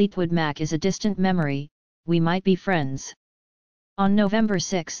 75 and Fleetwood Mac is a distant memory, we might be friends." On November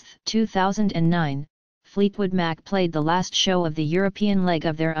 6, 2009, Fleetwood Mac played the last show of the European leg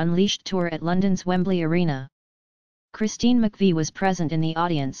of their Unleashed tour at London's Wembley Arena. Christine McVie was present in the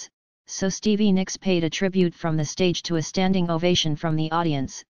audience, so Stevie Nicks paid a tribute from the stage to a standing ovation from the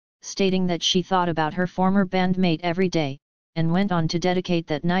audience, stating that she thought about her former bandmate every day, and went on to dedicate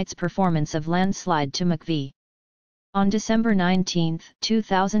that night's performance of Landslide to McVie. On December 19,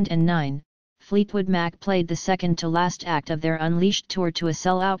 2009, Fleetwood Mac played the second-to-last act of their Unleashed tour to a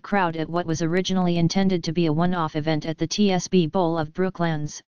sell-out crowd at what was originally intended to be a one-off event at the TSB Bowl of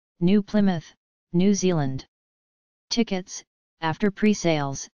Brooklands, New Plymouth, New Zealand. Tickets, after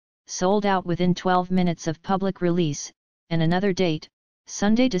pre-sales, sold out within 12 minutes of public release, and another date,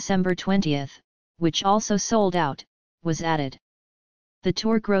 Sunday, December 20, which also sold out, was added. The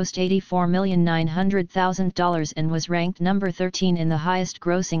tour grossed $84,900,000 and was ranked number 13 in the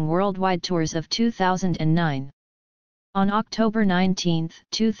highest-grossing worldwide tours of 2009. On October 19,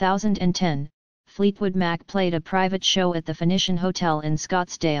 2010, Fleetwood Mac played a private show at the Phoenician Hotel in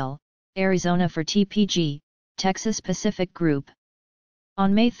Scottsdale, Arizona for TPG, Texas Pacific Group.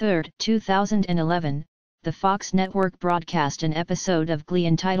 On May 3, 2011, the Fox network broadcast an episode of Glee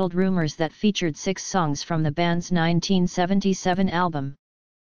entitled Rumors that featured 6 songs from the band's 1977 album.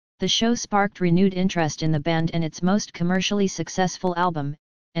 The show sparked renewed interest in the band and its most commercially successful album,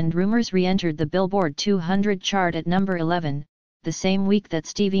 and Rumors re-entered the Billboard 200 chart at number 11, the same week that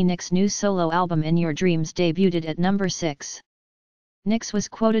Stevie Nicks' new solo album In Your Dreams debuted at number 6. Nicks was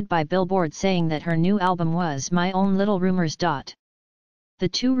quoted by Billboard saying that her new album was My Own Little Rumors. The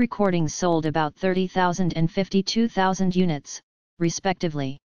two recordings sold about 30,000 and 52,000 units,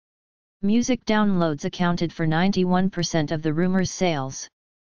 respectively. Music downloads accounted for 91% of the Rumors sales.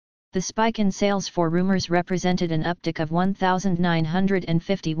 The spike in sales for Rumors represented an uptick of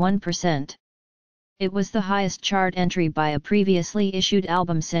 1,951%. It was the highest chart entry by a previously issued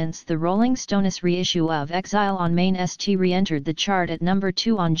album since the Rolling Stones reissue of Exile on Main St. re-entered the chart at number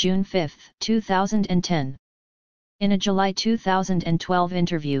 2 on June 5, 2010. In a July 2012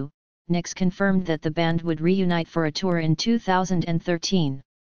 interview, Nicks confirmed that the band would reunite for a tour in 2013.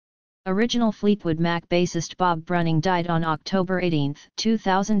 Original Fleetwood Mac bassist Bob Brunning died on October 18,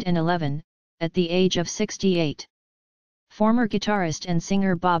 2011, at the age of 68. Former guitarist and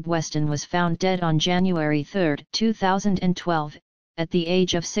singer Bob Weston was found dead on January 3, 2012, at the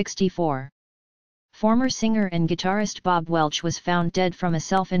age of 64. Former singer and guitarist Bob Welch was found dead from a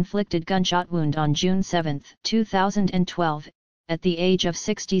self-inflicted gunshot wound on June 7, 2012, at the age of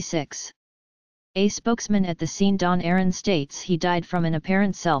 66. A spokesman at the scene Don Aaron states he died from an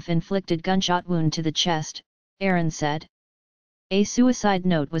apparent self-inflicted gunshot wound to the chest, Aaron said. A suicide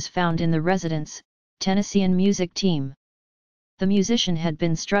note was found in the residence, Tennessean music team. The musician had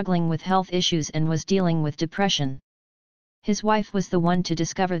been struggling with health issues and was dealing with depression. His wife was the one to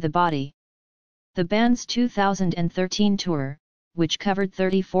discover the body. The band's 2013 tour, which covered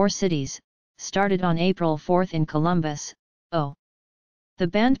 34 cities, started on April 4 in Columbus, Ohio. The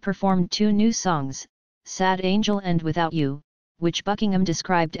band performed 2 new songs, Sad Angel and Without You, which Buckingham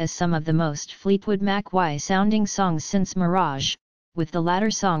described as some of the most Fleetwood Mac-y sounding songs since Mirage, with the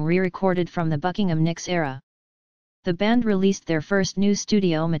latter song re-recorded from the Buckingham Nicks era. The band released their first new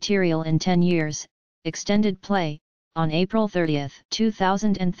studio material in 10 years, Extended Play, on April 30,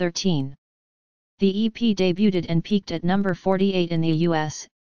 2013. The EP debuted and peaked at number 48 in the US,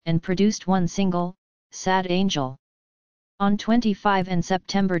 and produced 1 single, Sad Angel. On 25 and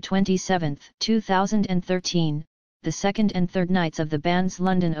September 27, 2013, the second and third nights of the band's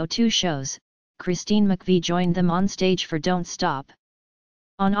London O2 shows, Christine McVie joined them on stage for Don't Stop.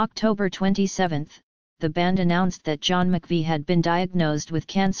 On October 27, the band announced that John McVie had been diagnosed with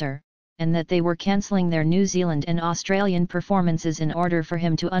cancer, and that they were cancelling their New Zealand and Australian performances in order for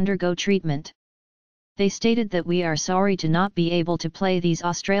him to undergo treatment. They stated that we are sorry to not be able to play these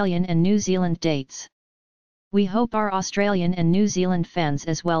Australian and New Zealand dates. We hope our Australian and New Zealand fans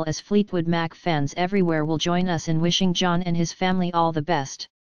as well as Fleetwood Mac fans everywhere will join us in wishing John and his family all the best.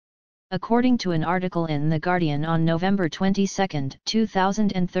 According to an article in The Guardian on November 22,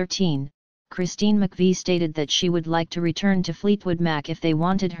 2013, Christine McVie stated that she would like to return to Fleetwood Mac if they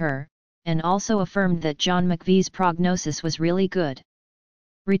wanted her, and also affirmed that John McVie's prognosis was really good.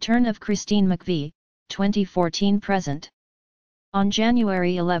 Return of Christine McVie, 2014-present. On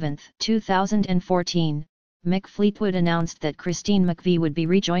January 11, 2014, Mick Fleetwood announced that Christine McVie would be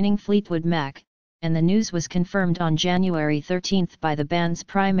rejoining Fleetwood Mac, and the news was confirmed on January 13 by the band's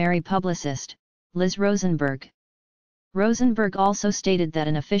primary publicist, Liz Rosenberg. Rosenberg also stated that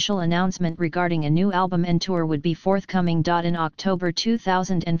an official announcement regarding a new album and tour would be forthcoming. In October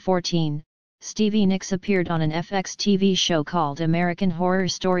 2014, Stevie Nicks appeared on an FX TV show called American Horror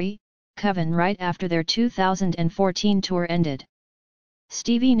Story, Coven right after their 2014 tour ended.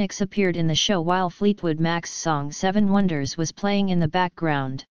 Stevie Nicks appeared in the show while Fleetwood Mac's song Seven Wonders was playing in the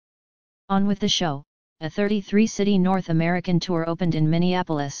background. On with the show, a 33-city North American tour opened in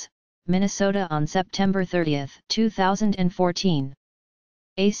Minneapolis, Minnesota on September 30, 2014.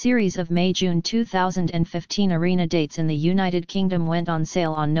 A series of May-June 2015 arena dates in the United Kingdom went on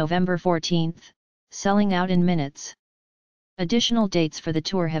sale on November 14, selling out in minutes. Additional dates for the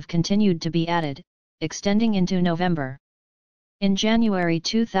tour have continued to be added, extending into November. In January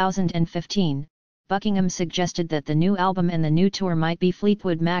 2015, Buckingham suggested that the new album and the new tour might be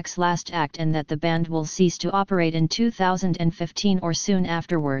Fleetwood Mac's last act and that the band will cease to operate in 2015 or soon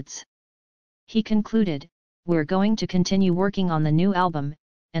afterwards. He concluded, we're going to continue working on the new album,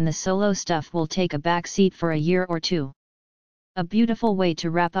 and the solo stuff will take a back seat for a year or two. A beautiful way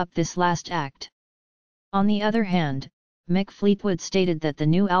to wrap up this last act. On the other hand, Mick Fleetwood stated that the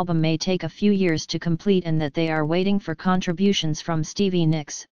new album may take a few years to complete and that they are waiting for contributions from Stevie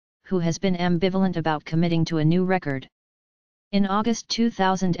Nicks, who has been ambivalent about committing to a new record. In August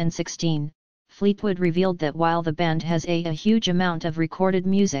 2016, Fleetwood revealed that while the band has a huge amount of recorded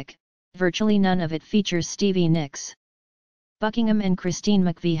music, virtually none of it features Stevie Nicks. Buckingham and Christine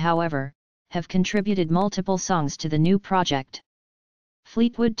McVie, however, have contributed multiple songs to the new project.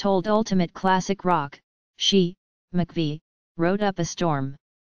 Fleetwood told Ultimate Classic Rock, she, McVie, wrote up a storm.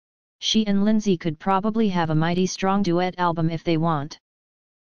 She and Lindsay could probably have a mighty strong duet album if they want.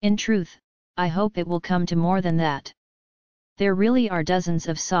 In truth, I hope it will come to more than that. There really are dozens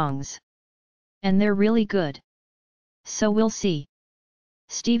of songs. And they're really good. So we'll see.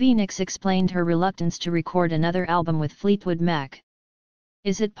 Stevie Nicks explained her reluctance to record another album with Fleetwood Mac.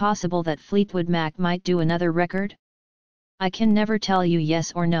 Is it possible that Fleetwood Mac might do another record? I can never tell you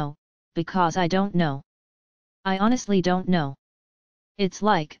yes or no, because I don't know. I honestly don't know. It's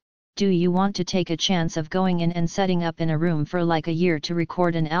like, do you want to take a chance of going in and setting up in a room for like a year to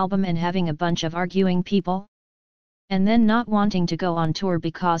record an album and having a bunch of arguing people? And then not wanting to go on tour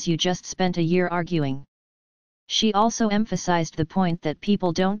because you just spent a year arguing. She also emphasized the point that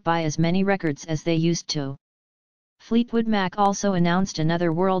people don't buy as many records as they used to. Fleetwood Mac also announced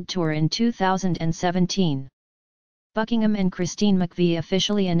another world tour in 2017. Buckingham and Christine McVie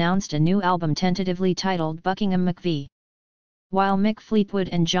officially announced a new album tentatively titled Buckingham McVie. While Mick Fleetwood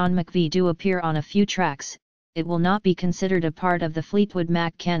and John McVie do appear on a few tracks, it will not be considered a part of the Fleetwood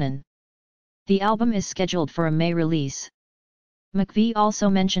Mac canon. The album is scheduled for a May release. McVie also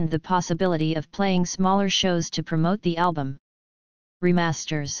mentioned the possibility of playing smaller shows to promote the album.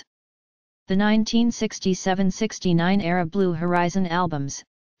 Remasters. The 1967-69 era Blue Horizon albums,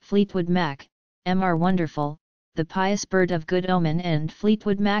 Fleetwood Mac, M.R. Wonderful, The Pious Bird of Good Omen and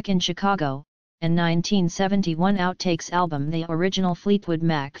Fleetwood Mac in Chicago, and 1971 Outtakes album The Original Fleetwood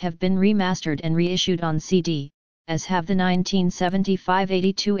Mac have been remastered and reissued on CD, as have the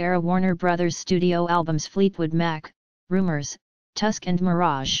 1975-82 era Warner Brothers studio albums Fleetwood Mac, Rumors, Tusk and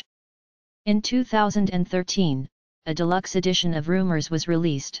Mirage. In 2013, a deluxe edition of Rumors was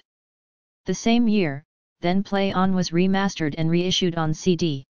released. The same year, Then Play On was remastered and reissued on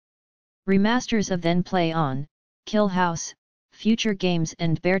CD. Remasters of Then Play On, Kill House, Future Games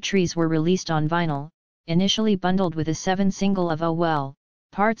and Bare Trees were released on vinyl, initially bundled with a 7-single of Oh Well,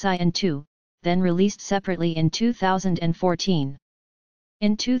 Parts I and II, then released separately in 2014.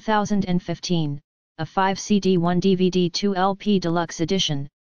 In 2015, a 5-CD 1-DVD 2-LP deluxe edition,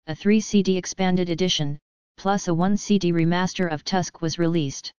 a 3-CD expanded edition, plus a 1-CD remaster of Tusk was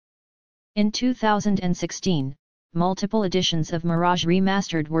released. In 2016, multiple editions of Mirage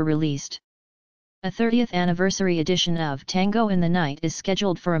Remastered were released. A 30th anniversary edition of Tango in the Night is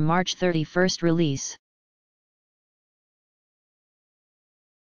scheduled for a March 31 release.